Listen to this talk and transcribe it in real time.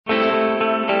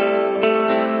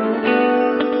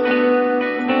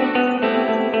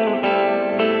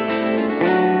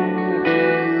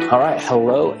All right.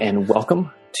 Hello and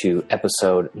welcome to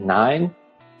episode 9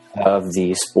 of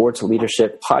the Sports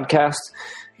Leadership Podcast,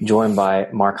 joined by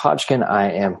Mark Hodgkin.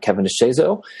 I am Kevin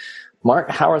DeShazo. Mark,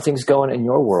 how are things going in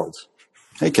your world?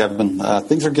 Hey, Kevin.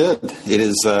 Things are good. It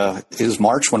is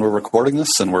March when we're recording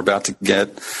this, and we're about to get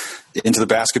into the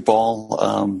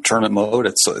basketball tournament mode.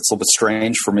 It's a little bit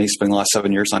strange for me, spending the last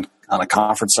 7 years on a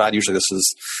conference side. Usually this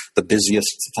is the busiest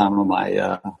time of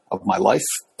my life,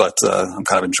 but I'm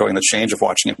kind of enjoying the change of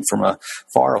watching it from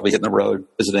afar. I'll be hitting the road,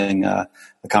 visiting a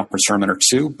conference tournament or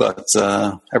two, but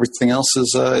everything else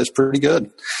is pretty good. I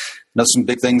know some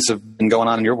big things have been going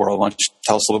on in your world. Why don't you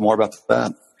tell us a little bit more about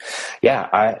that? Yeah,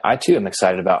 I too am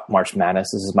excited about March Madness.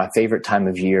 This is my favorite time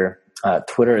of year.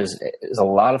 Twitter is a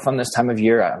lot of fun this time of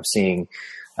year. I'm seeing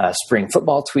spring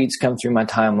football tweets come through my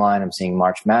timeline. I'm seeing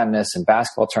March Madness and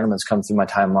basketball tournaments come through my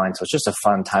timeline. So it's just a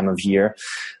fun time of year.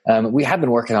 We have been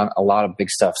working on a lot of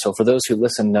big stuff. So for those who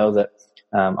listen, know that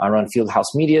I run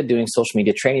Fieldhouse Media, doing social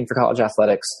media training for college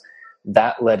athletics.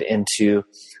 That led into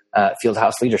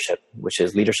Fieldhouse Leadership, which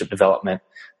is leadership development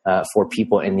for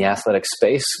people in the athletic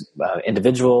space,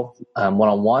 individual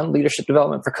one-on-one leadership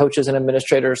development for coaches and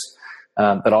administrators,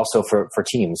 but also for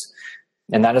teams.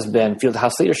 And that has been,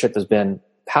 Fieldhouse Leadership has been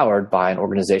powered by an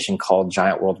organization called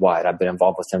Giant Worldwide. I've been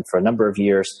involved with them for a number of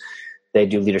years. They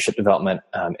do leadership development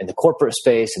in the corporate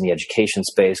space, in the education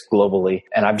space, globally.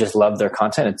 And I've just loved their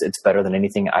content. It's better than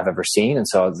anything I've ever seen. And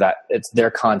so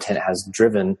their content has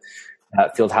driven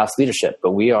Fieldhouse Leadership.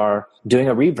 But we are doing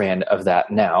a rebrand of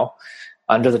that now.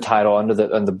 Under the title,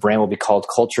 the brand will be called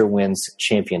Culture Wins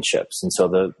Championships. And so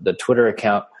the Twitter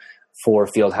account for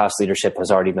Fieldhouse Leadership has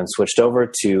already been switched over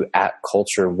to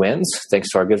 @CultureWins. Thanks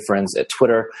to our good friends at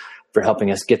Twitter for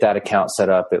helping us get that account set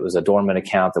up. It was a dormant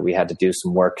account that we had to do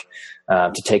some work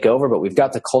to take over, but we've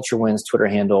got the Culture Wins Twitter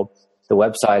handle. The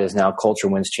website is now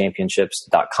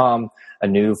cultureWinsChampionships.com. A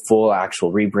new full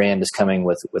actual rebrand is coming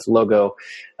with logo,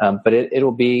 but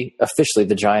it'll be officially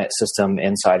the Giant system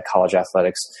inside college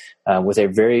athletics with a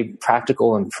very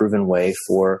practical and proven way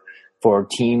for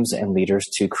teams and leaders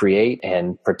to create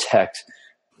and protect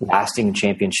lasting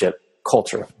championship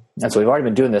culture. And so we've already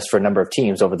been doing this for a number of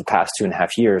teams over the past 2.5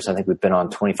 years. I think we've been on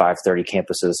 25, 30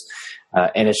 campuses.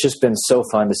 And it's just been so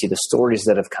fun to see the stories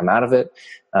that have come out of it,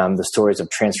 the stories of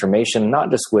transformation,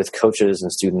 not just with coaches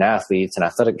and student athletes and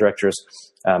athletic directors,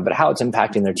 but how it's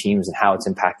impacting their teams and how it's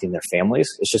impacting their families.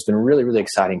 It's just been really, really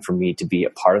exciting for me to be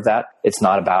a part of that. It's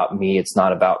not about me. It's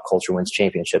not about Culture Wins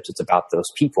Championships. It's about those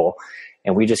people.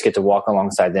 And we just get to walk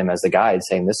alongside them as the guide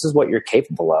saying, this is what you're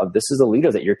capable of. This is the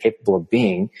leader that you're capable of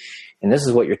being. And this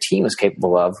is what your team is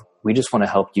capable of. We just want to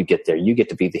help you get there. You get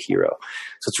to be the hero.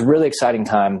 So it's a really exciting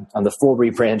time. The full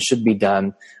rebrand should be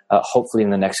done hopefully in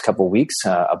the next couple of weeks.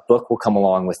 A book will come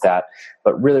along with that.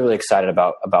 But really, really excited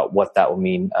about what that will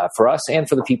mean for us and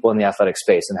for the people in the athletic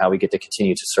space and how we get to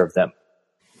continue to serve them.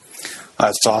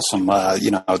 That's awesome.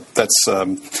 That's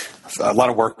a lot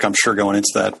of work, I'm sure, going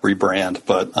into that rebrand,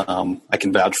 but I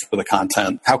can vouch for the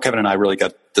content. How Kevin and I really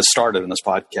got this started in this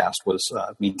podcast was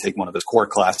me taking one of his core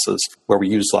classes where we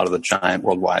used a lot of the Giant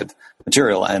Worldwide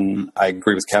material. And I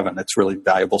agree with Kevin. It's really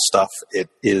valuable stuff. It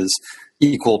is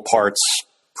equal parts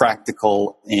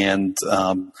practical and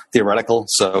theoretical.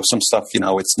 So some stuff,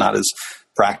 it's not as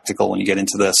practical when you get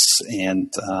into this.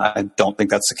 And I don't think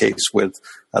that's the case with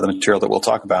the material that we'll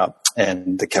talk about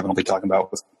and that Kevin will be talking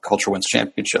about with Culture Wins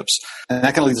Championships. And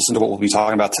that kind of leads us into what we'll be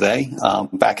talking about today.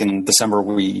 Back in December,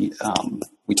 we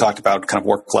talked about kind of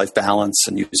work-life balance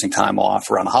and using time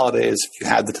off around the holidays. If you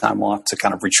had the time off to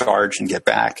kind of recharge and get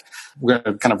back, we're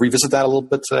going to kind of revisit that a little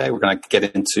bit today. We're going to get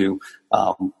into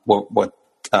what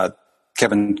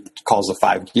Kevin calls the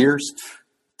 5 gears.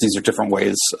 These are different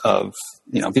ways of,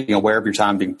 being aware of your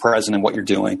time, being present in what you're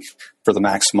doing for the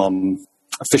maximum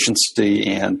efficiency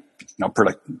and,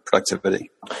 productivity.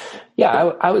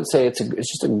 Yeah, I would say it's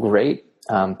just a great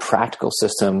practical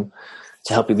system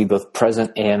to help you be both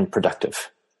present and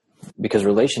productive because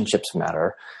relationships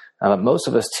matter. Most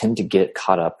of us tend to get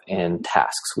caught up in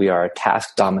tasks. We are a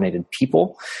task-dominated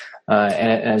people.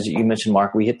 And as you mentioned,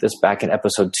 Mark, we hit this back in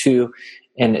episode 2.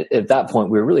 And at that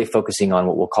point, we were really focusing on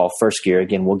what we'll call first gear.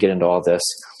 Again, we'll get into all this,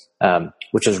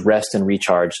 which is rest and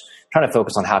recharge, trying to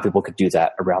focus on how people could do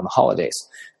that around the holidays.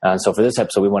 So for this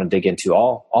episode, we want to dig into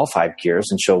all 5 gears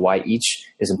and show why each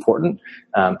is important,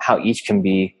 how each can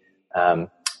be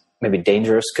maybe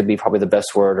dangerous could be probably the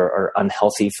best word, or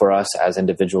unhealthy for us as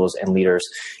individuals and leaders.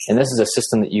 And this is a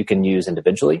system that you can use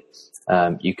individually.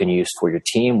 You can use for your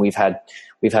team. We've had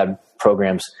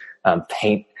programs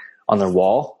paint on their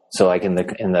wall So like in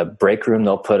the break room,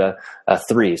 they'll put a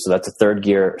 3. So that's a third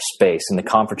gear space. In the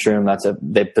conference room,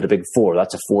 they put a big 4.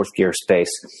 That's a fourth gear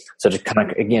space. So just kind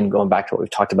of, again, going back to what we've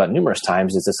talked about numerous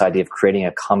times, is this idea of creating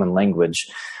a common language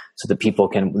so that people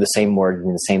can, with the same word,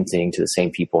 mean the same thing to the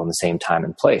same people in the same time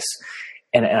and place.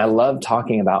 And I love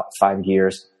talking about 5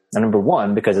 gears. Number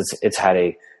one, because it's had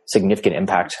a significant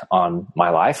impact on my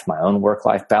life, my own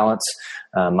work-life balance,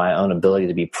 my own ability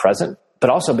to be present, but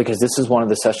also because this is one of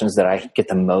the sessions that I get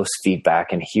the most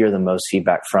feedback and hear the most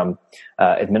feedback from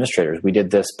administrators. We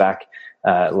did this back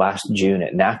last June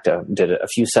at NACDA. We did a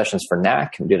few sessions for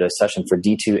NAC. We did a session for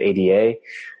D2 ADA.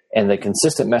 And the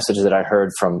consistent message that I heard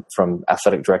from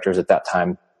athletic directors at that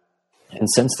time and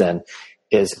since then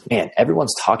is, man,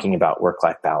 everyone's talking about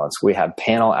work-life balance. We have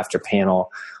panel after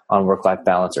panel on work-life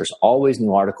balance. There's always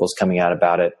new articles coming out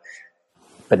about it.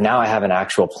 But now I have an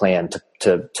actual plan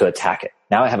to attack it.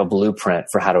 Now I have a blueprint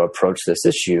for how to approach this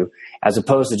issue as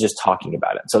opposed to just talking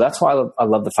about it. So that's why I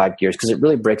love the 5 gears, because it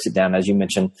really breaks it down, as you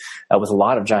mentioned, with a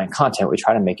lot of giant content. We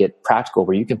try to make it practical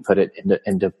where you can put it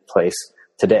into place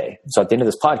today. So at the end of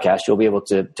this podcast, you'll be able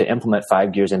to implement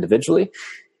 5 gears individually.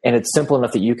 And it's simple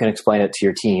enough that you can explain it to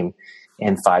your team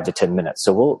in 5 to 10 minutes.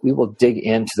 So we will dig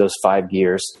into those 5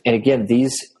 gears. And again,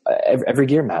 every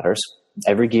gear matters.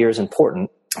 Every gear is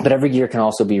important. But every gear can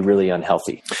also be really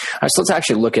unhealthy. All right, so let's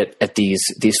actually look at these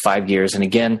 5 gears. And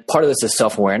again, part of this is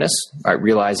self-awareness, right?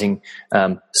 Realizing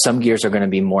some gears are going to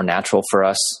be more natural for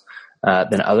us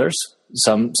than others.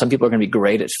 Some people are going to be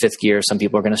great at 5th gear. Some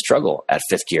people are going to struggle at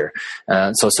 5th gear.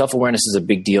 So self-awareness is a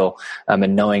big deal,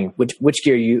 and knowing which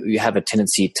gear you have a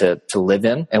tendency to live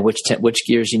in and which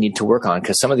gears you need to work on.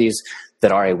 Because some of these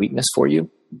that are a weakness for you,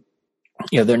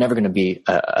 they're never going to be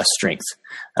a strength.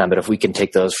 But if we can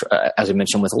take those, as I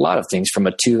mentioned, with a lot of things, from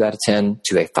a 2 out of 10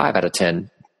 to a 5 out of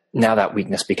 10, now that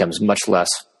weakness becomes much less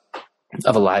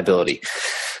of a liability.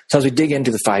 So as we dig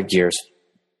into the 5 gears,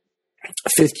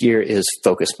 5th gear is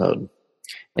focus mode.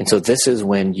 And so this is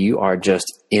when you are just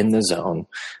in the zone.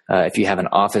 If you have an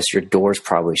office, your door's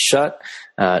probably shut,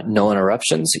 no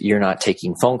interruptions. You're not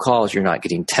taking phone calls. You're not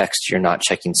getting texts. You're not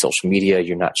checking social media.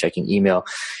 You're not checking email.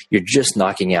 You're just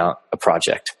knocking out a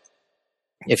project.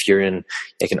 If you're in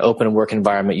like an open work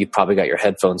environment, you've probably got your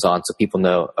headphones on, so people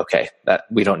know, okay, that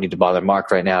we don't need to bother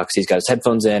Mark right now because he's got his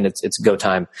headphones in. It's go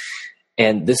time.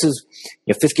 And this is,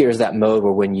 5th gear is that mode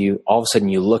where when you all of a sudden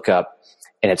you look up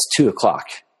and it's 2:00.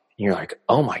 You're like,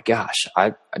 oh my gosh,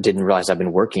 I didn't realize I've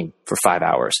been working for 5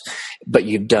 hours, but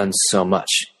you've done so much.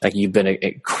 Like you've been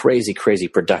a crazy, crazy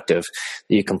productive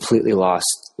that you completely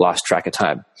lost track of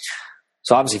time.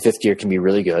 So obviously 5th gear can be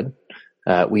really good.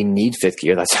 We need 5th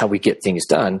gear. That's how we get things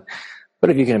done. But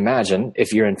if you can imagine,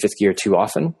 if you're in 5th gear too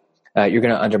often, you're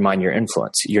going to undermine your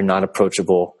influence. You're not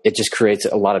approachable. It just creates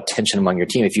a lot of tension among your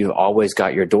team. If you've always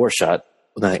got your door shut,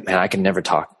 like, man, I can never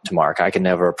talk to Mark. I can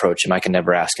never approach him. I can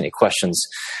never ask any questions.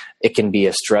 It can be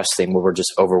a stress thing where we're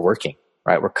just overworking,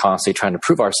 right? We're constantly trying to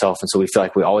prove ourselves. And so we feel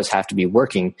like we always have to be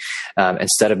working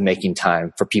instead of making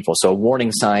time for people. So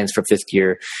warning signs for 5th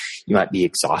gear, you might be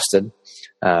exhausted,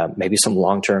 maybe some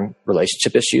long-term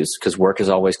relationship issues because work is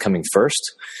always coming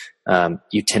first.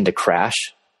 You tend to crash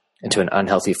into an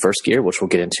unhealthy 1st gear, which we'll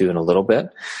get into in a little bit.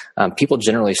 People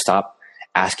generally stop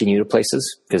asking you to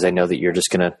places because they know that you're just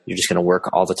gonna work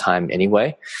all the time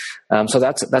anyway. So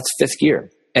that's 5th gear.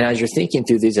 And as you're thinking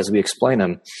through these, as we explain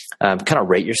them, kind of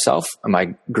rate yourself. Am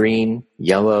I green,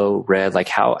 yellow, red? Like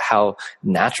how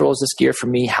natural is this gear for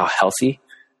me? How healthy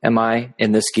am I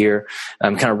in this gear?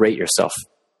 Kind of rate yourself.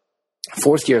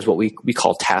 4th gear is what we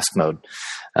call task mode,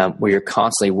 where you're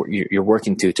constantly you're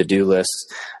working through to-do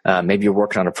lists. Maybe you're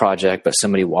working on a project, but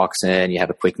somebody walks in, you have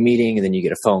a quick meeting, and then you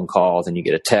get a phone call, then you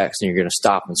get a text, and you're going to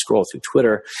stop and scroll through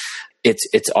Twitter.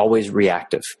 It's always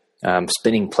reactive.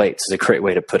 Spinning plates is a great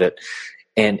way to put it.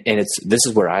 And this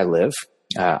is where I live.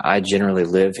 I generally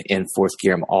live in 4th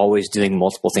gear. I'm always doing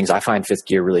multiple things. I find 5th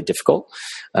gear really difficult.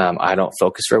 I don't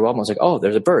focus very well. I was like, oh,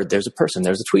 there's a bird, there's a person,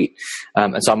 there's a tweet.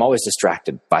 And so I'm always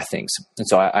distracted by things. And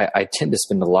so I tend to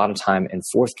spend a lot of time in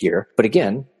 4th gear. But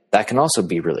again, that can also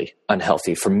be really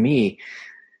unhealthy. For me,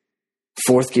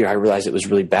 4th gear, I realized it was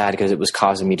really bad because it was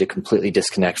causing me to completely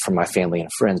disconnect from my family and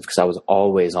friends because I was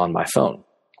always on my phone,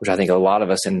 which I think a lot of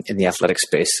us in the athletic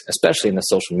space, especially in the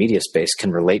social media space,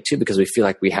 can relate to because we feel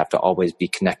like we have to always be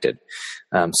connected.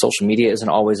 Social media is an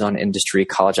always-on industry.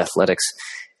 College athletics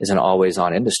is an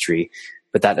always-on industry,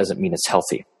 but that doesn't mean it's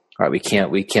healthy. All right,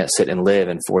 we can't sit and live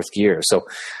in 4th gear. So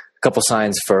a couple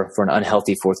signs for an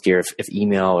unhealthy 4th gear, if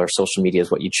email or social media is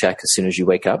what you check as soon as you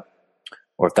wake up,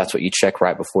 or if that's what you check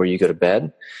right before you go to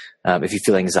bed. If you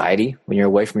feel anxiety when you're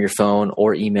away from your phone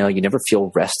or email, you never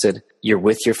feel rested. You're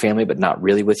with your family, but not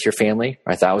really with your family,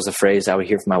 right? That was the phrase I would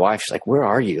hear from my wife. She's like, where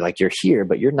are you? Like, you're here,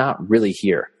 but you're not really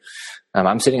here.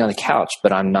 I'm sitting on the couch,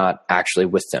 but I'm not actually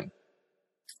with them.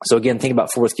 So again, think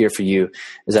about fourth gear for you.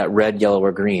 Is that red, yellow,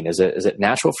 or green? Is it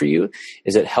natural for you?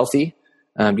 Is it healthy?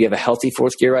 Do you have a healthy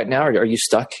fourth gear right now, or are you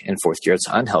stuck in fourth gear? It's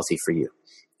unhealthy for you.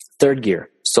 Third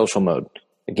gear, social mode.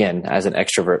 Again, as an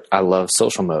extrovert, I love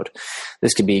social mode.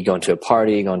 This could be going to a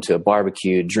party, going to a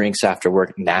barbecue, drinks after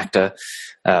work. NACTA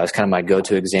is kind of my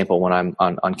go-to example when I'm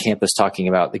on campus talking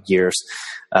about the gears.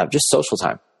 Just social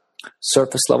time.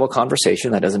 Surface level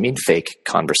conversation. That doesn't mean fake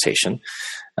conversation,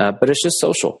 but it's just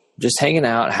social. Just hanging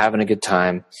out, having a good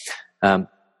time. Some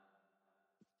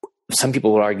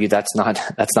people would argue that's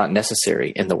not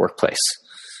necessary in the workplace.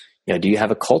 Do you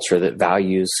have a culture that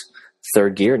values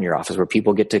third gear in your office where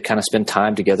people get to kind of spend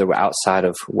time together outside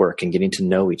of work and getting to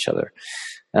know each other?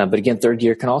 But again, third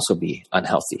gear can also be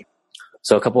unhealthy.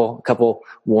 So a couple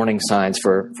warning signs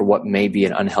for what may be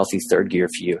an unhealthy third gear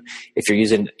for you. If you're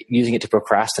using it to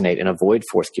procrastinate and avoid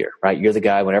fourth gear, right? You're the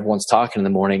guy when everyone's talking in the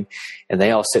morning and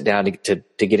they all sit down to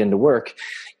get into work.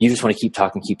 You just want to keep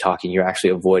talking. You're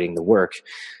actually avoiding the work.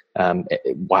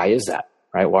 Why is that,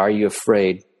 right? Why are you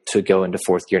afraid to go into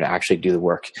fourth gear to actually do the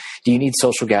work? Do you need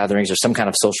social gatherings or some kind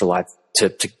of social life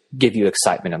to give you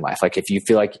excitement in life? Like if you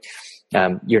feel like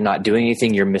you're not doing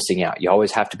anything, you're missing out. You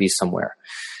always have to be somewhere.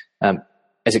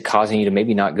 Is it causing you to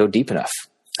maybe not go deep enough?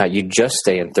 You just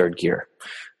stay in third gear.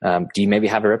 Do you maybe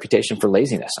have a reputation for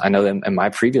laziness? I know that in my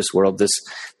previous world, this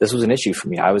was an issue for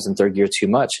me. I was in third gear too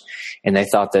much, and they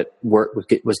thought that work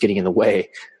was getting in the way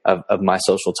of my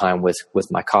social time with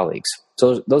my colleagues.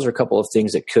 So those are a couple of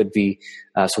things that could be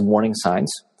some warning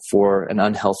signs for an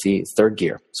unhealthy third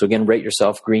gear. So again, rate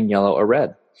yourself green, yellow, or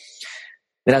red.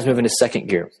 Then I was moving to second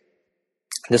gear.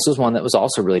 This was one that was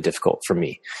also really difficult for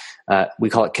me. We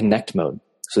call it connect mode.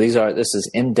 So this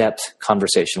is in-depth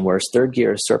conversation, whereas third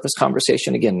gear is surface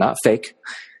conversation. Again, not fake.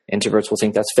 Introverts will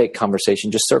think that's fake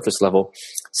conversation, just surface level.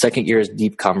 Second gear is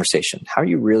deep conversation. How are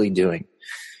you really doing?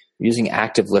 You're using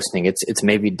active listening. It's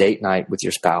maybe date night with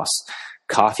your spouse,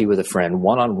 coffee with a friend,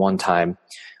 one-on-one time,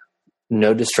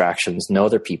 no distractions, no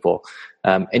other people.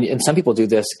 And some people do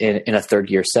this in a third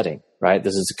gear setting, right?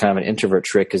 This is kind of an introvert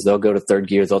trick, is they'll go to third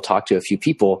gear, they'll talk to a few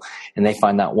people, and they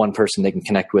find that one person they can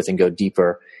connect with and go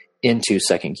deeper into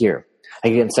second gear.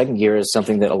 Again, second gear is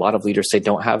something that a lot of leaders say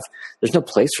there's no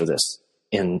place for this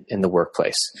in the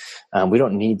workplace. We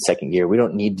don't need second gear. We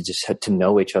don't need to just have to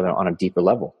know each other on a deeper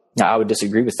level. Now, I would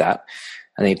disagree with that.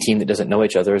 I think a team that doesn't know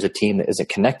each other is a team that isn't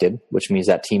connected, which means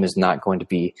that team is not going to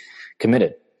be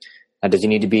committed. Now, does it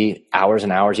need to be hours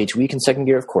and hours each week in second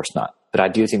gear? Of course not. But I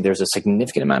do think there's a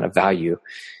significant amount of value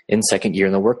in second gear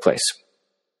in the workplace.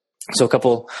 So a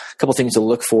couple things to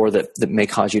look for that may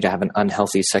cause you to have an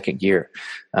unhealthy second gear.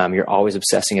 You're always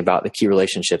obsessing about the key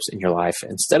relationships in your life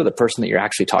instead of the person that you're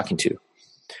actually talking to.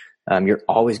 You're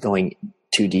always going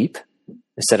too deep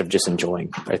instead of just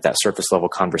enjoying, right, that surface level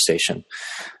conversation.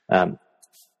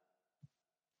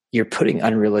 You're putting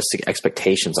unrealistic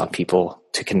expectations on people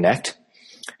to connect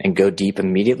and go deep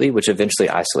immediately, which eventually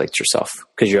isolates yourself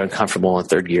because you're uncomfortable in a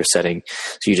third gear setting.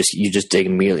 So you just dig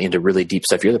immediately into really deep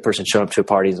stuff. You're the person showing up to a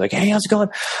party and is like, hey, how's it going?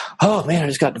 Oh man, I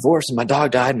just got divorced and my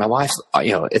dog died and my wife,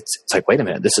 it's like, wait a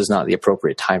minute, this is not the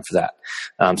appropriate time for that.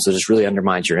 So this really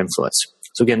undermines your influence.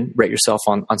 So again, rate yourself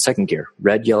on second gear,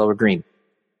 red, yellow, or green.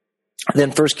 And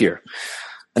then first gear,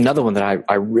 another one that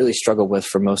I really struggled with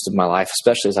for most of my life,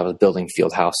 especially as I was building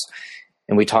Fieldhouse.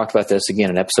 And we talked about this again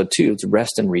in episode 2, it's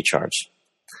rest and recharge.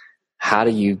 How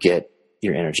do you get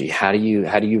your energy? How do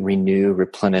you renew,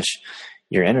 replenish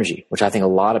your energy? Which I think a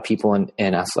lot of people in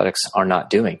athletics are not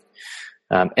doing.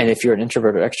 And if you're an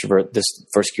introvert or extrovert, this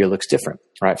first gear looks different,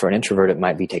 right? For an introvert, it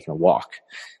might be taking a walk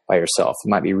by yourself. It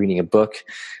might be reading a book.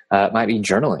 It might be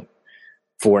journaling.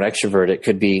 For an extrovert, it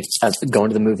could be going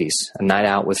to the movies, a night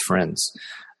out with friends,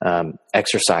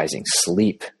 exercising,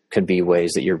 sleep could be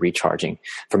ways that you're recharging.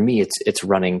 For me, it's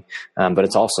running, but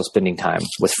it's also spending time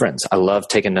with friends. I love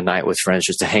taking the night with friends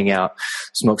just to hang out,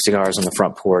 smoke cigars on the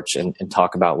front porch and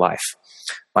talk about life.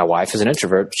 My wife is an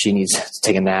introvert. She needs to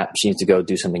take a nap. She needs to go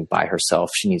do something by herself.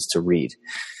 She needs to read.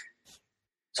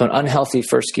 So an unhealthy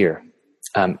first gear,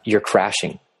 you're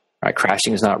crashing, right?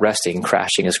 Crashing is not resting.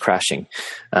 Crashing is crashing.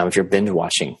 If you're binge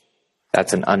watching,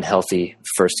 that's an unhealthy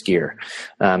first gear.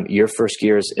 Your first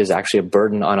gear is actually a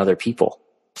burden on other people.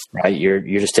 Right,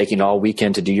 you're just taking all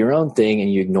weekend to do your own thing,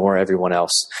 and you ignore everyone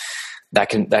else. That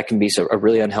can be a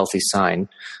really unhealthy sign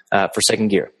for first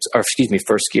gear.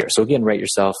 So again, rate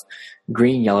yourself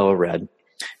green, yellow, or red.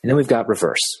 And then we've got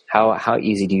reverse. How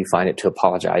easy do you find it to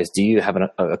apologize? Do you have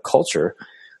a culture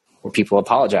where people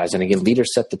apologize? And again,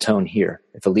 leaders set the tone here.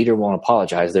 If a leader won't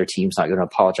apologize, their team's not going to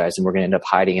apologize, and we're going to end up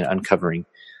hiding and uncovering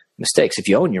mistakes. If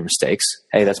you own your mistakes,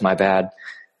 hey, that's my bad.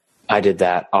 I did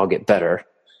that. I'll get better.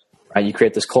 Right? You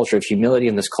create this culture of humility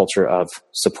and this culture of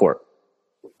support.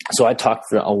 So I talked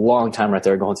for a long time right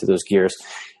there going through those gears.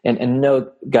 And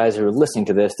no, guys who are listening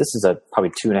to this, this is a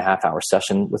probably 2.5 hour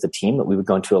session with a team that we would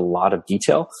go into a lot of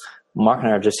detail. Mark and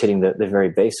I are just hitting the very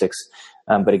basics.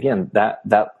 But again,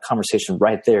 that conversation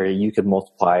right there, you could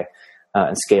multiply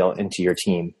and scale into your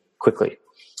team quickly.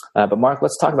 But Mark,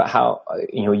 let's talk about how,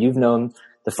 you've known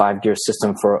the 5-gear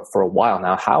system for a while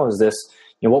now. How is this,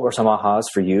 what were some ahas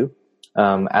for you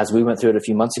as we went through it a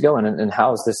few months ago, and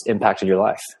how has this impacted your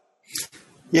life?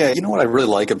 Yeah, what I really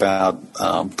like about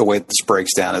the way this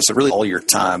breaks down is that really all your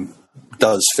time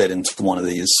does fit into one of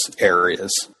these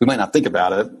areas. We might not think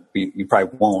about it. You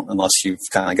probably won't unless you've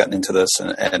kind of gotten into this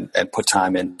and put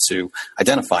time into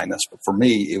identifying this. But for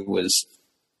me, it was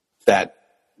that,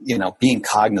 being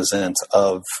cognizant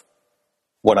of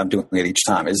what I'm doing at each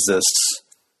time. Is this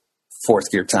 4th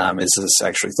gear time? Is this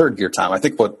actually 3rd gear time? I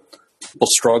think what people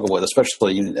struggle with,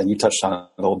 especially, and you touched on it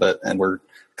a little bit, and we're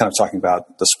kind of talking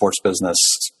about the sports business,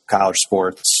 college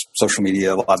sports, social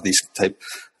media, a lot of these type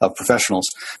of professionals.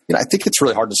 I think it's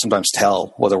really hard to sometimes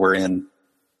tell whether we're in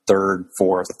 3rd,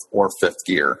 4th, or 5th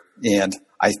gear. And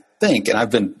I think, and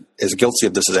I've been as guilty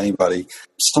of this as anybody,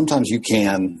 sometimes you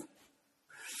can,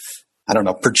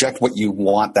 project what you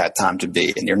want that time to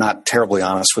be. And you're not terribly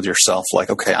honest with yourself. Like,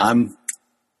 okay, I'm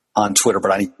on Twitter,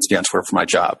 but I need to be on Twitter for my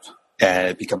job. And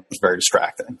it becomes very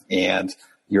distracting. And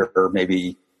you're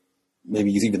maybe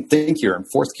you even think you're in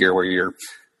 4th gear where you're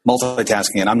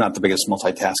multitasking. And I'm not the biggest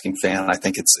multitasking fan. I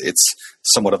think it's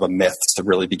somewhat of a myth to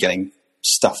really be getting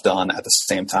stuff done at the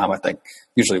same time. I think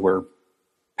usually we're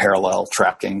parallel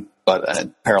tasking, but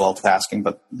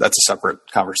that's a separate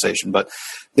conversation. But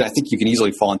I think you can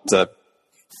easily fall into,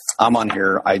 I'm on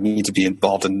here, I need to be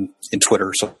involved in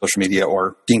Twitter, social media,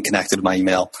 or being connected to my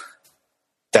email.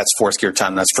 That's 4th gear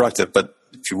time. That's productive. But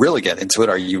if you really get into it,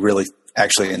 are you really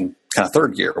actually in kind of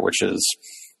 3rd gear, which is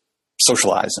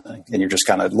socializing, and you're just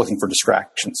kind of looking for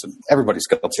distractions? And everybody's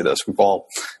guilty of this. We've all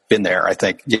been there. I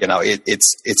think,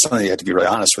 it's something you have to be really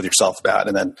honest with yourself about.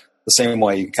 And then the same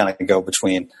way you kind of go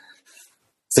between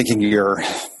thinking you're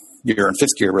in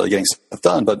 5th gear, really getting stuff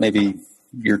done, but maybe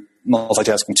you're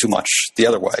multitasking too much the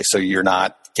other way. So you're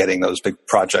not getting those big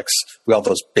projects. We all have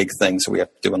those big things that we have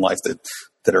to do in life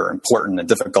that are important and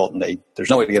difficult, and there's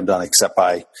no way to get them done except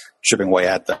by chipping away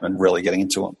at them and really getting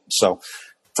into them. So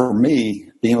for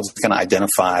me, being able to kind of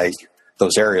identify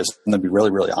those areas and then be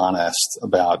really, really honest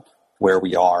about where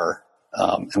we are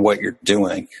and what you're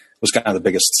doing was kind of the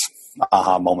biggest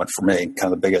aha moment for me, kind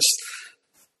of the biggest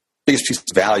piece of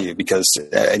value, because,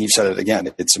 and you said it again,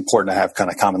 it's important to have kind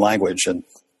of common language. And,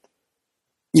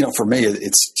 for me,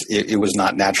 it was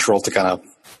not natural to kind of,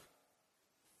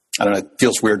 I don't know, it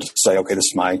feels weird to say, okay, this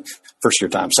is my 1st gear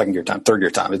time, 2nd gear time, 3rd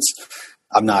gear time.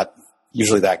 I'm not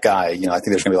usually that guy. I think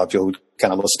there's going to be a lot of people who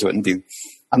kind of listen to it and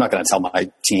I'm not going to tell my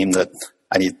team that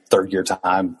I need 3rd gear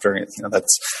time.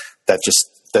 That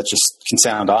just can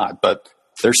sound odd, but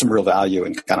there's some real value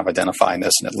in kind of identifying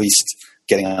this and at least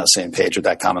getting on the same page with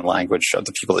that common language of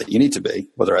the people that you need to be,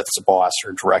 whether it's a boss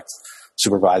or direct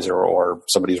supervisor or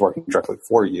somebody who's working directly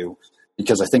for you.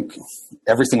 Because I think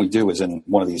everything we do is in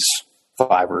one of these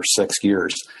 5 or 6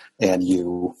 gears, and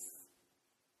you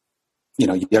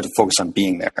have to focus on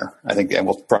being there. I think, and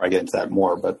we'll probably get into that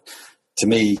more, but to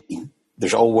me,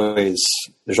 there's always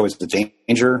the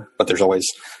danger, but there's always,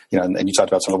 and you talked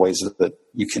about some of the ways that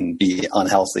you can be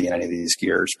unhealthy in any of these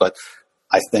gears. But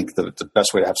I think the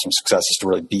best way to have some success is to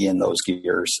really be in those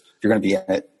gears. If you're going to be in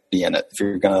it, be in it. If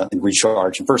you're going to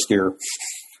recharge in 1st gear,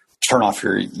 turn off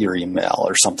your email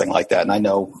or something like that. And I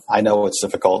know it's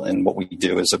difficult in what we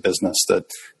do as a business, that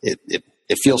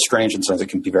it feels strange, and sometimes it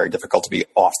can be very difficult to be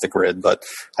off the grid. But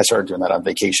I started doing that on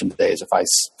vacation days. If I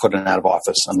put in out of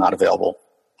office, I'm not available,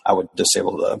 I would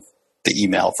disable the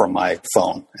email from my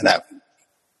phone. And that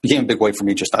became a big way for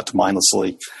me just not to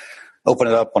mindlessly open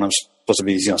it up when I'm supposed to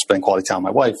be, spending quality time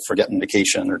with my wife, or getting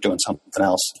vacation or doing something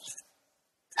else.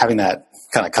 Having that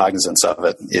kind of cognizance of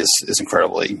it is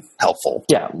incredibly helpful.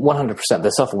 Yeah, 100%. The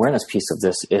self-awareness piece of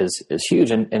this is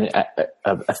huge. And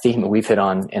a theme that we've hit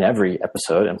on in every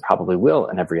episode, and probably will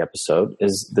in every episode,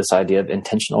 is this idea of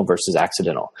intentional versus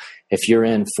accidental. If you're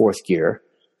in 4th gear,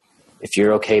 if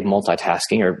you're okay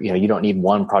multitasking, or you don't need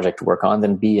one project to work on,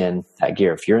 then be in that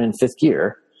gear. If you're in 5th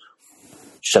gear,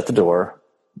 shut the door,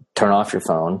 turn off your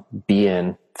phone, be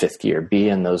in 5th gear, be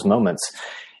in those moments.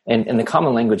 And the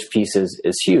common language piece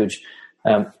is huge,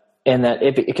 in that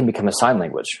it can become a sign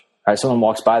language. Right? Someone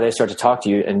walks by, they start to talk to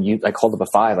you, and you like hold up a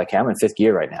 5, like, hey, I'm in 5th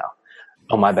gear right now.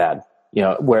 Oh, my bad.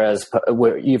 Whereas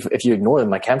if you ignore them,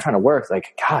 like, hey, I'm trying to work,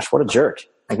 like, gosh, what a jerk.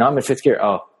 Like, no, I'm in 5th gear.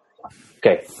 Oh,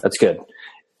 okay, that's good.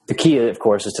 The key, of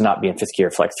course, is to not be in 5th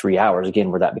gear for like 3 hours,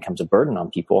 again, where that becomes a burden on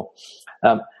people.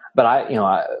 But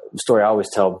story I always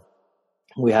tell,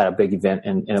 we had a big event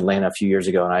in Atlanta a few years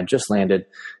ago, and I just landed,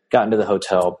 got into the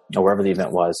hotel or wherever the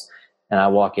event was, and I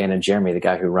walk in, and Jeremy, the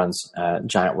guy who runs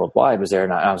Giant Worldwide, was there,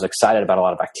 and I was excited about a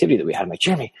lot of activity that we had. I'm like,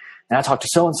 Jeremy, and I talked to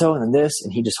so-and-so, and then this,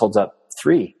 and he just holds up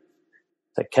 3.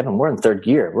 It's like, Kevin, we're in 3rd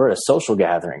gear. We're at a social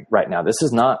gathering right now. This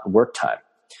is not work time.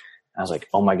 I was like,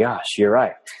 oh my gosh, you're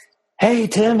right. Hey,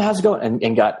 Tim, how's it going?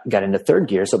 And got into 3rd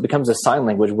gear. So it becomes a sign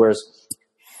language, whereas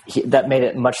that made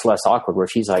it much less awkward, where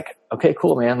he's like, okay,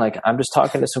 cool, man. Like, I'm just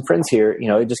talking to some friends here.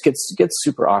 It just gets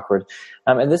super awkward.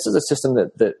 And this is a system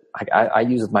that I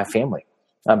use with my family.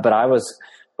 But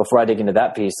before I dig into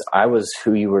that piece, I was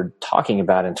who you were talking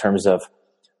about in terms of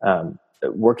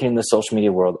working in the social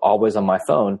media world, always on my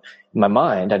phone. In my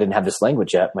mind, I didn't have this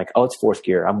language yet. I'm like, oh, it's 4th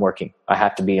gear. I'm working. I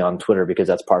have to be on Twitter because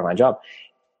that's part of my job.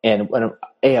 And when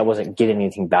I wasn't getting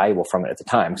anything valuable from it at the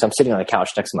time, because I'm sitting on the couch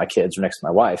next to my kids or next to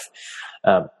my wife.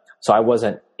 So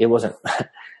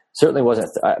certainly wasn't,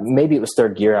 maybe it was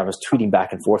 3rd gear. I was tweeting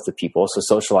back and forth with people, so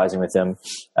socializing with them,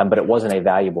 but it wasn't a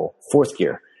valuable 4th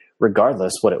gear.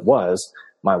 Regardless what it was,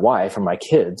 my wife or my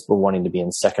kids were wanting to be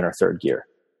in 2nd or 3rd gear.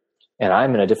 And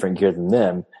I'm in a different gear than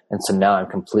them. And so now I'm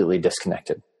completely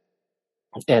disconnected.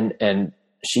 And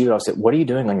she would always say, what are you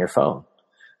doing on your phone?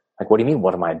 Like, what do you mean?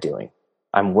 What am I doing?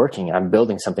 I'm working. I'm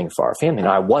building something for our family. No,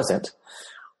 I wasn't.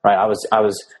 Right. I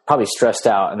was probably stressed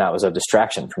out, and that was a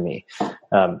distraction for me.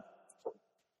 I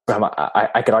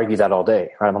could argue that all day.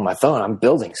 Right. I'm on my phone. I'm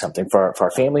building something for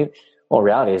our family. Well,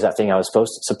 reality is that thing I was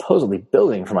supposedly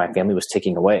building for my family was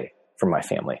taking away from my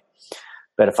family.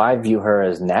 But if I view her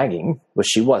as nagging, which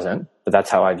she wasn't, but that's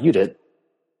how I viewed it,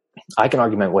 I can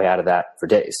argue my way out of that for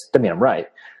days. Doesn't mean I'm right,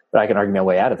 but I can argue my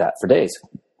way out of that for days.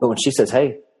 But when she says,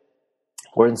 hey,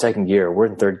 we're in 2nd gear, we're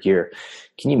in 3rd gear,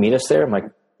 can you meet us there? I'm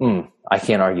like, I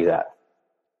can't argue that.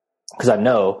 Because I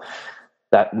know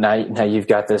that now you've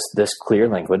got this clear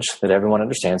language that everyone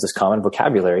understands, this common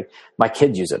vocabulary. My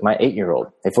kids use it, my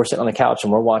 8-year-old. If we're sitting on the couch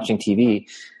and we're watching TV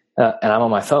and I'm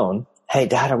on my phone, hey,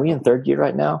 Dad, are we in 3rd gear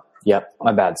right now? Yep,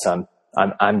 my bad, son.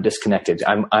 I'm disconnected.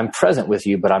 I'm present with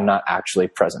you, but I'm not actually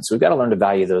present. So we've got to learn to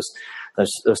value those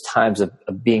times of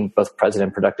being both present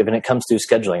and productive. And it comes through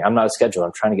scheduling. I'm not a scheduler.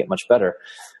 I'm trying to get much better.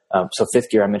 So 5th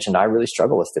gear, I mentioned, I really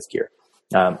struggle with 5th gear.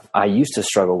 I used to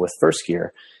struggle with 1st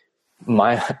gear.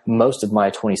 Most of my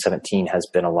 2017 has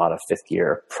been a lot of 5th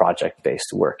gear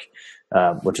project-based work,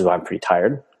 which is why I'm pretty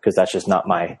tired, because that's just not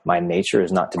my nature,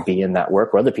 is not to be in that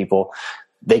work where other people,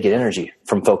 they get energy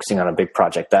from focusing on a big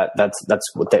project. That's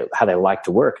how they like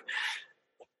to work.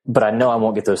 But I know I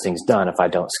won't get those things done if I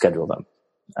don't schedule them.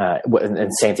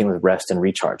 And same thing with rest and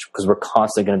recharge, because we're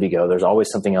constantly going to be there's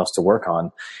always something else to work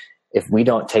on. If we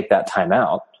don't take that time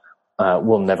out,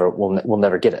 we'll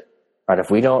never get it. Right?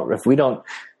 If we don't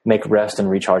make rest and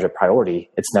recharge a priority,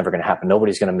 it's never going to happen.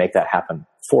 Nobody's going to make that happen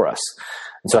for us.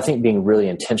 And so I think being really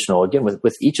intentional, again,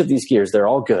 with each of these gears, they're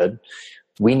all good.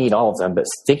 We need all of them, but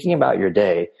thinking about your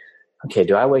day, okay,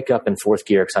 do I wake up in 4th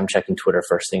gear because I'm checking Twitter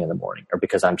first thing in the morning, or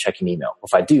because I'm checking email?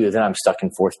 If I do, then I'm stuck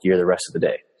in 4th gear the rest of the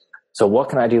day. So what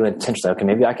can I do intentionally? Okay,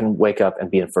 maybe I can wake up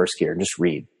and be in 1st gear and just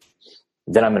read.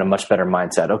 Then I'm in a much better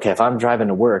mindset. Okay, if I'm driving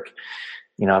to work,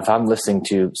 if I'm listening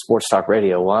to sports talk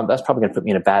radio, well, that's probably going to put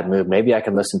me in a bad mood. Maybe I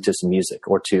can listen to some music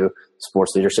or to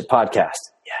Sports Leadership Podcast.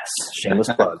 Yes, shameless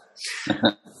plug.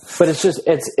 But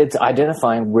it's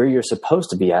identifying where you're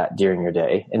supposed to be at during your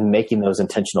day and making those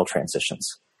intentional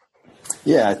transitions.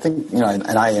 Yeah, I think, and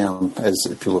I am, as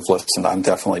people have listened, I'm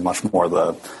definitely much more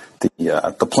the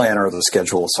planner or the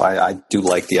schedule. So I do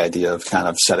like the idea of kind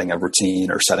of setting a routine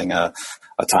or setting a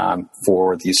time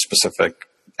for these specific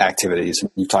activities.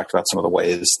 And you talked about some of the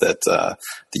ways that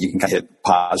you can kind of hit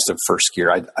positive 1st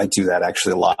gear. I do that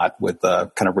actually a lot with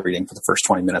kind of reading for the first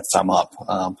 20 minutes I'm up.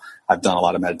 I've done a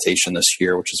lot of meditation this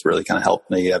year, which has really kind of helped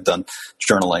me. I've done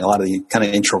journaling, a lot of the kind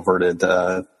of introverted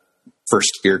 1st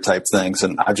gear type things.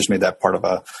 And I've just made that part of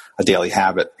a daily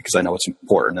habit because I know it's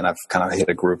important. And I've kind of hit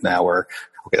a groove now where,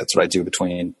 okay, that's what I do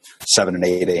between 7 and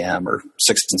 8 a.m. or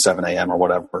 6 and 7 a.m. or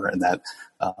whatever. And that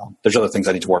there's other things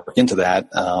I need to work into that,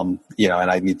 and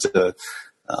I need to,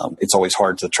 it's always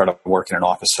hard to try to work in an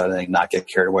office setting, not get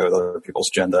carried away with other people's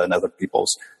agenda and other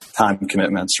people's time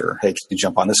commitments, or, hey, can you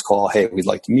jump on this call? Hey, we'd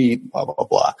like to meet, blah, blah,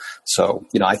 blah. So,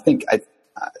 I think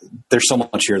there's so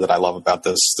much here that I love about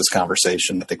this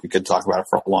conversation. I think we could talk about it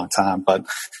for a long time. But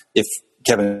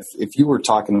Kevin, if you were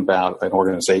talking about an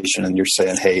organization and you're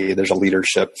saying, hey, there's a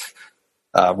leadership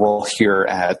role here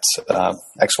at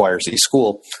X, Y, or Z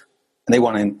school, and they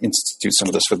want to institute some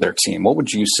of this with their team, what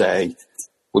would you say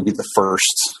would be the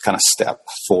first kind of step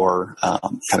for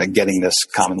kind of getting this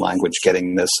common language,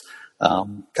 getting this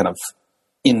kind of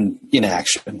in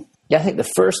action? Yeah, I think the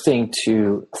first thing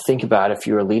to think about if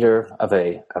you're a leader of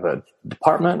a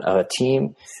department, of a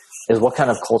team, is what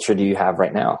kind of culture do you have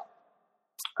right now?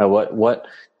 What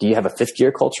do you have, a fifth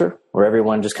gear culture where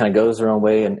everyone just kind of goes their own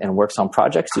way and works on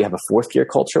projects? Do you have a fourth gear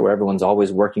culture where everyone's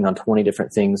always working on 20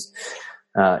 different things?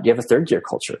 Do you have a third gear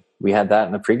culture? We had that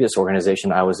in the previous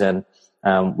organization I was in.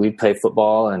 We'd play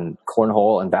football and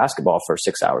cornhole and basketball for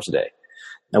 6 hours a day.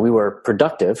 Now, we were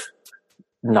productive,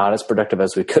 not as productive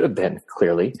as we could have been,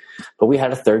 clearly, but we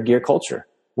had a third gear culture.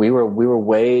 We were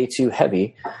way too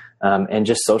heavy and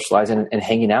just socializing and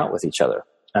hanging out with each other.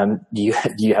 Do you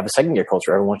have a second gear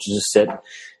culture? Everyone should just sit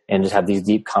and just have these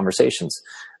deep conversations.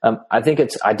 I think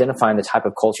it's identifying the type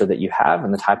of culture that you have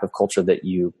and the type of culture that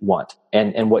you want.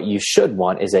 And what you should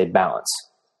want is a balance.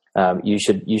 You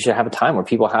should have a time where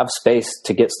people have space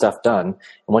to get stuff done. And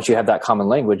once you have that common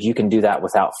language, you can do that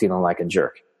without feeling like a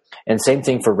jerk. And same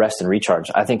thing for rest and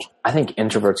recharge. I think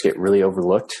introverts get really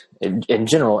overlooked in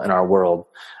general in our world.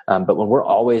 But when we're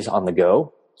always on the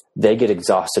go, they get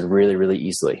exhausted really, really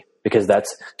easily, because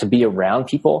that's to be around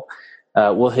people.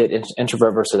 We'll hit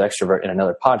introvert versus extrovert in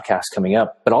another podcast coming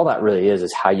up. But all that really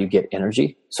is how you get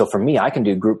energy. So for me, I can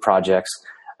do group projects,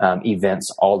 events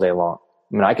all day long.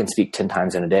 I mean, I can speak 10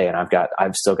 times in a day and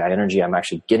I've still got energy. I'm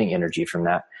actually getting energy from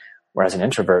that. Whereas an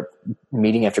introvert,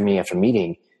 meeting after meeting after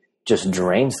meeting, just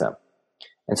drains them.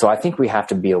 And so I think we have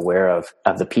to be aware of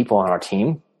the people on our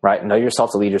team, right? Know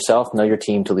yourself to lead yourself, know your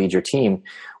team to lead your team.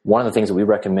 One of the things that we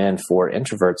recommend for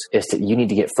introverts is that you need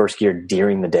to get first gear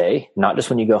during the day, not just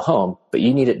when you go home, but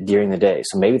you need it during the day.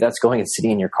 So maybe that's going and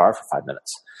sitting in your car for 5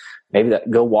 minutes. Maybe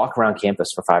go walk around campus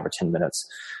for 5 or 10 minutes.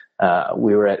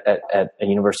 We were at a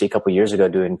university a couple of years ago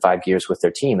doing 5 gears with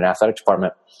their team, an athletic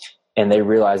department, and they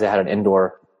realized they had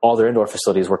all their indoor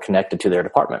facilities were connected to their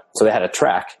department. So they had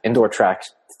indoor track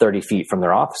 30 feet from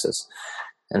their offices.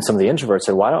 And some of the introverts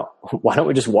said, why don't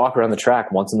we just walk around the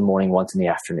track once in the morning, once in the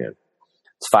afternoon?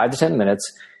 It's 5 to 10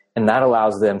 minutes, and that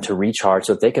allows them to recharge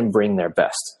so that they can bring their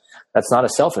best. That's not a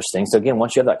selfish thing. So again,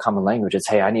 once you have that common language, it's,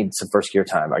 hey, I need some first gear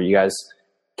time.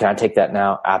 Can I take that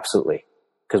now? Absolutely.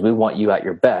 Because we want you at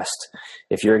your best.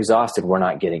 If you're exhausted, we're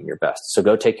not getting your best. So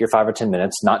go take your 5 or 10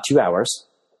 minutes, not 2 hours,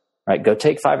 right? Go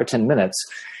take 5 or 10 minutes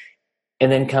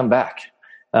and then come back.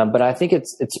 But I think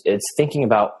it's thinking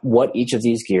about what each of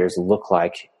these gears look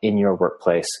like in your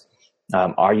workplace.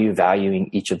 Are you valuing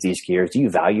each of these gears? Do you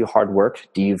value hard work?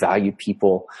 Do you value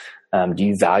people? Do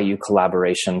you value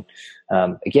collaboration?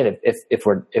 Again, if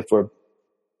we're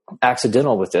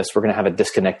accidental with this, we're going to have a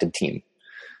disconnected team.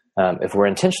 If we're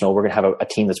intentional, we're going to have a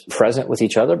team that's present with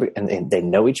each other, and they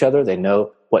know each other. They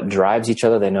know what drives each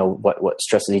other. They know what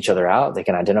stresses each other out. They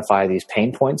can identify these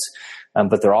pain points,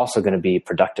 but they're also going to be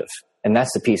productive. And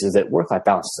that's the piece, is that work-life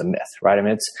balance is a myth, right? I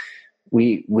mean,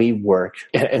 we work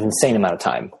an insane amount of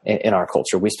time in our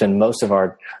culture. We spend most of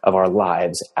our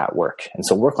lives at work. And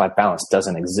so work-life balance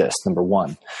doesn't exist, number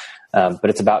one.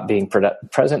 But it's about being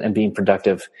present and being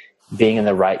productive, being in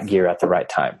the right gear at the right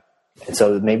time. And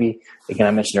so maybe, again,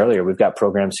 I mentioned earlier, we've got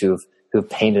programs who've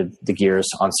painted the gears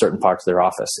on certain parts of their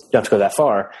office. You don't have to go that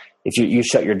far. If you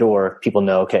shut your door, people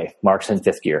know, okay, Mark's in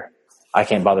 5th gear. I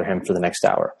can't bother him for the next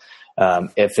hour.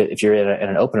 If you're in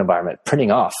an open environment,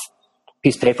 printing off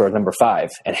piece of paper number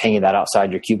 5 and hanging that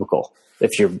outside your cubicle.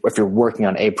 If you're working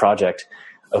on a project,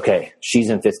 okay, she's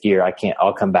in 5th gear.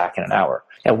 I'll come back in an hour.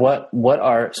 And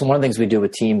so one of the things we do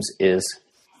with teams is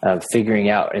figuring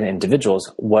out in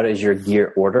individuals, what is your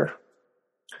gear order?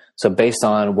 So based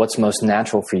on what's most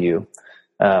natural for you,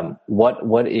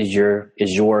 what is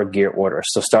your gear order?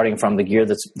 So starting from the gear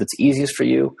that's easiest for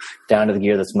you down to the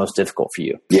gear that's most difficult for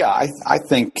you. Yeah, I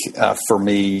think for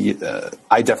me,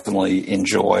 I definitely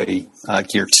enjoy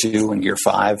gear 2 and gear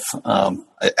 5.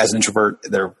 As an introvert,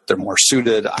 they're more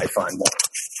suited. I find more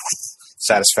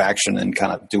satisfaction in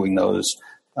kind of doing those.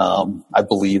 I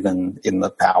believe in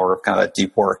the power of kind of that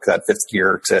deep work, that 5th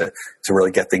gear to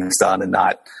really get things done and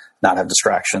not have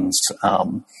distractions.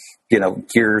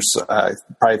 Gears,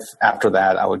 probably after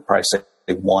that, I would probably say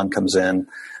 1 comes in,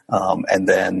 and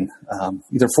then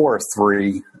either 4 or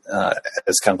 3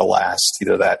 is kind of the last,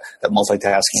 either that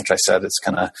multitasking, which I said, it's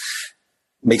kind of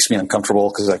makes me uncomfortable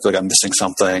because I feel like I'm missing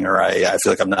something, or I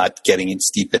feel like I'm not getting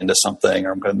deep into something,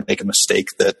 or I'm going to make a mistake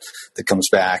that comes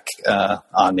back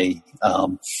on me.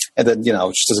 And then,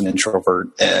 just as an introvert,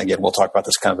 and again, we'll talk about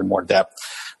this kind of in more depth,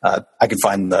 I can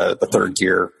find the third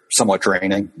gear somewhat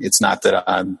draining. It's not that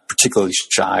I'm particularly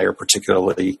shy or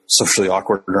particularly socially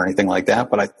awkward or anything like that,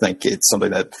 but I think it's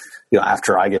something that,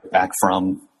 after I get back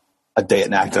from a day at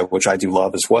NACDA, which I do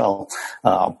love as well,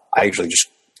 I usually just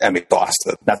am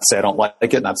exhausted. Not to say I don't like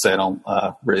it, not to say I don't,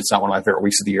 it's not one of my favorite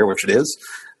weeks of the year, which it is.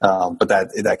 But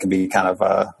that can be kind of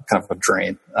a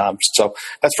drain. So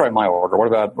that's probably my order. What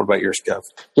about yours, Kev?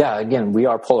 Yeah, again, we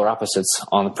are polar opposites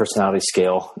on the personality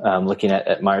scale. Looking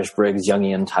at Myers-Briggs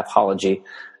Jungian typology.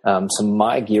 So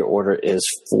my gear order is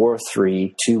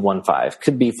 4-3-2-1-5.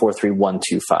 Could be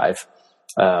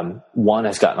 4-3-1-2-5. One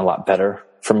has gotten a lot better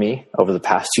for me over the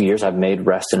past 2 years. I've made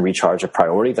rest and recharge a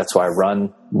priority. That's why I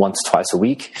run once, twice a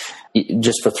week,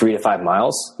 just for 3 to 5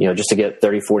 miles, just to get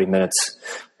 30, 40 minutes.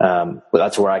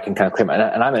 That's where I can kind of clear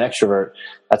and I'm an extrovert.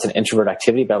 That's an introvert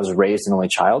activity, but I was raised an only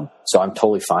child, so I'm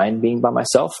totally fine being by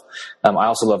myself. I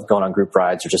also love going on group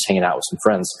rides or just hanging out with some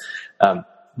friends.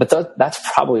 But that's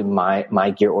probably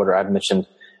my gear order. I've mentioned,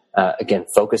 again,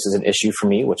 focus is an issue for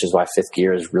me, which is why fifth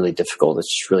gear is really difficult. It's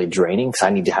just really draining because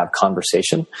I need to have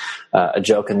conversation. A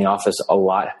joke in the office a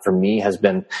lot for me has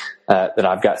been that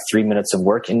I've got 3 minutes of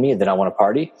work in me and then I want to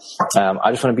party.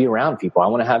 I just want to be around people. I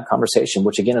want to have conversation,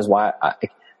 which again is why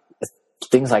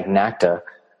things like NACDA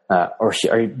are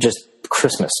just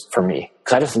Christmas for me,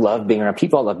 because I just love being around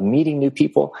people. I love meeting new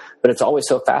people, but it's always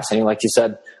so fascinating. Like you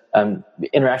said,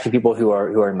 interacting with people who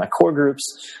are in my core groups,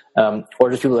 or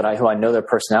just people who I know their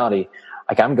personality.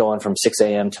 Like I'm going from 6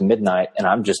 a.m. to midnight and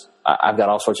I've got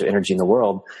all sorts of energy in the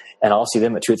world, and I'll see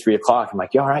them at 2 or 3 o'clock. I'm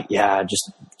like, you all right? Yeah, I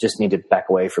just need to back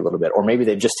away for a little bit. Or maybe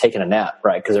they've just taken a nap,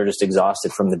 right? Cause they're just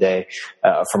exhausted from the day,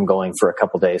 from going for a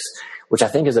couple days, which I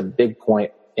think is a big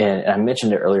point. And I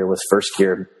mentioned it earlier with first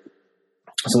gear.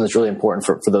 Something that's really important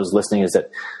for those listening is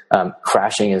that,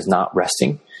 crashing is not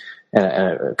resting.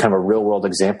 And kind of a real world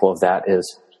example of that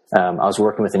is, I was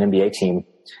working with an NBA team,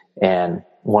 and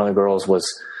one of the girls was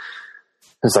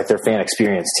like their fan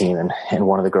experience team. And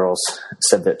one of the girls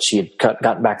said that she had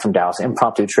gotten back from Dallas,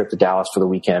 impromptu trip to Dallas for the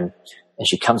weekend. And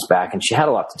she comes back and she had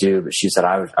a lot to do, but she said,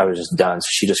 I was just done. So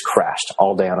she just crashed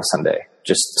all day on a Sunday,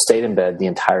 just stayed in bed the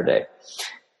entire day.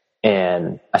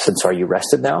 And I said, so are you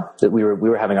rested now? That we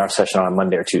were having our session on a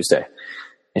Monday or Tuesday.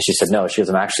 And she said, no. She goes,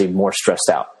 I'm actually more stressed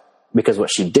out, because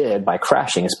what she did by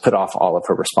crashing is put off all of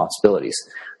her responsibilities.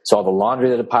 So all the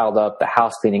laundry that had piled up, the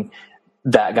house cleaning,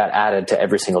 that got added to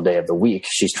every single day of the week.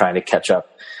 She's trying to catch up,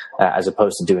 as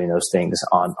opposed to doing those things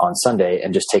on Sunday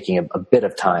and just taking a bit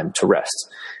of time to rest.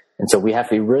 And so we have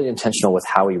to be really intentional with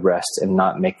how we rest and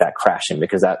not make that crashing,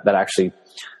 because that actually,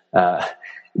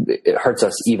 it hurts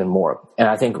us even more. And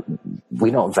I think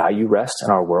we don't value rest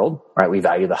in our world, right? We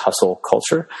value the hustle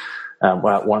culture.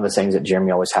 One of the things that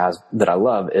Jeremy always has that I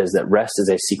love is that rest is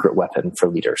a secret weapon for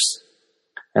leaders.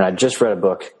 And I just read a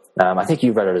book. I think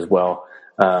you've read it as well.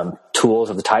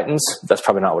 Tools of the Titans. That's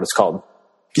probably not what it's called.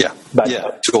 Yeah.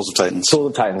 Tools of Titans.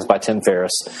 Tools of Titans by Tim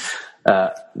Ferriss.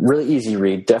 Really easy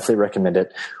read. Definitely recommend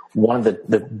it. One of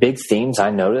the big themes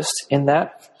I noticed in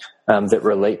that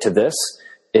relate to this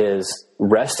is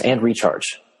rest and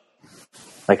recharge.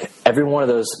 Like every one of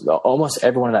those, almost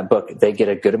everyone in that book, they get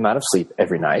a good amount of sleep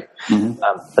every night,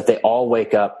 but they all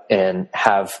wake up and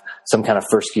have some kind of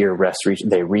first gear rest.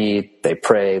 They read, they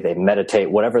pray, they meditate,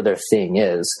 whatever their thing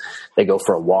is. They go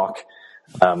for a walk.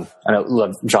 I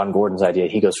love John Gordon's idea.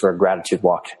 He goes for a gratitude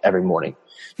walk every morning.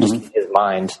 Just keep his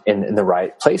mind in the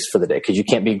right place for the day, because you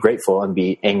can't be grateful and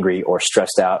be angry or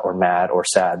stressed out or mad or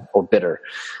sad or bitter.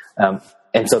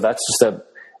 And so that's just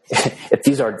if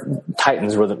these are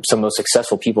titans, were some most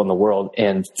successful people in the world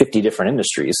in 50 different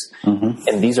industries.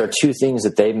 And these are two things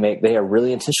that they are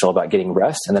really intentional about getting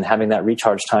rest and then having that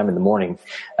recharge time in the morning.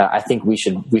 I think we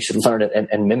should learn it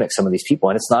and mimic some of these people.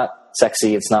 And it's not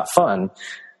sexy. It's not fun,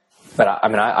 but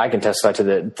I can testify to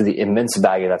the immense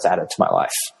value that's added to my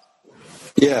life.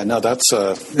 Yeah, no,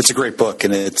 it's a great book,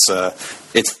 and it's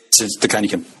the kind you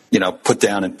can, put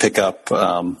down and pick up,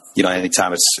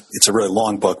 anytime. It's a really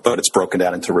long book, but it's broken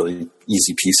down into really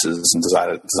easy pieces and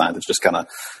designed to just kind of,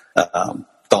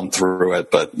 thumb through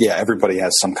it. But yeah, everybody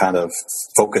has some kind of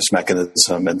focus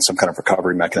mechanism and some kind of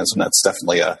recovery mechanism. That's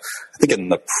definitely I think in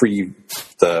the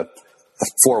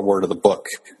foreword of the book,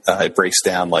 it breaks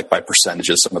down like by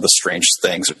percentages some of the strange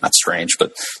things, not strange,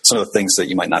 but some of the things that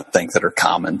you might not think that are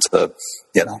common to,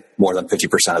 more than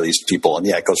 50% of these people. And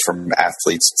yeah, it goes from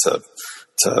athletes to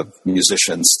to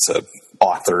musicians, to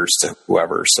authors, to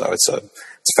whoever. So it's a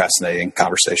fascinating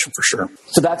conversation for sure.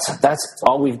 So that's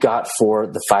all we've got for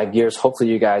the 5 years. Hopefully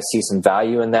you guys see some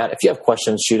value in that. If you have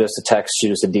questions, shoot us a text,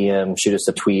 shoot us a DM, shoot us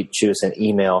a tweet, shoot us an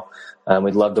email.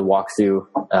 We'd love to walk through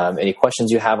any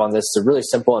questions you have on this. It's a really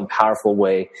simple and powerful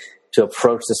way to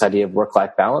approach this idea of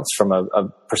work-life balance from a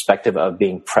perspective of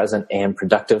being present and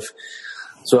productive.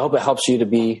 So I hope it helps you to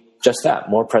be just that,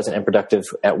 more present and productive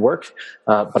at work,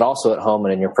 but also at home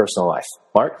and in your personal life.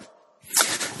 Mark?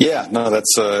 Yeah, no,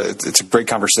 it's a great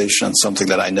conversation and something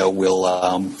that I know we'll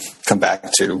come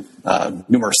back to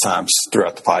numerous times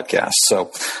throughout the podcast.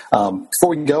 So before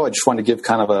we go, I just wanted to give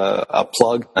kind of a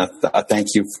plug, a thank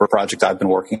you for a project I've been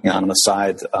working on the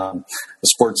side, the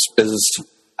Sports Biz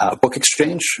Book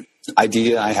Exchange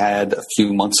idea I had a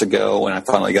few months ago when I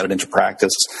finally got it into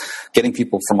practice, getting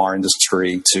people from our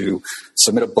industry to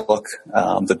submit a book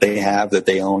that they have, that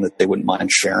they own, that they wouldn't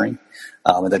mind sharing.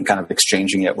 And then kind of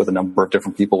exchanging it with a number of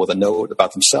different people with a note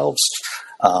about themselves,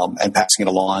 and passing it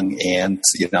along. And,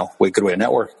 a good way to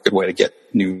network, a good way to get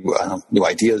new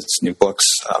ideas, new books.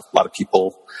 A lot of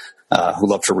people who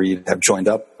love to read have joined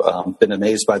up, been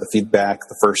amazed by the feedback.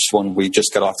 The first one we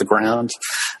just got off the ground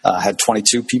had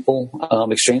 22 people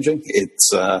exchanging.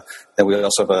 Then we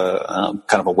also have a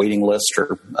kind of a waiting list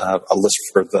or a list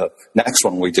for the next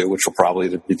one we do, which will probably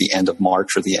be the end of March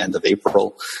or the end of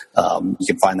April. You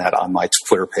can find that on my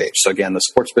Twitter page. So again, the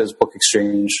Sports Biz Book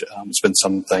Exchange has been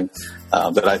something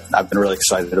that I've been really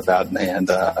excited about, and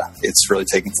it's really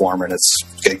taking form and it's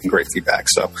getting great feedback.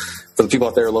 So for the people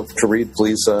out there who love to read,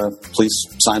 please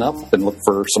sign up and look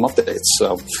for some updates.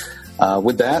 So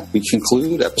with that, we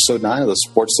conclude episode 9 of the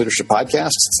Sports Leadership Podcast.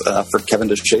 For Kevin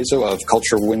DeShazo of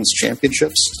Culture Wins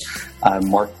Championships, I'm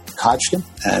Mark Hodgkin,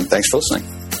 and thanks for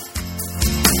listening.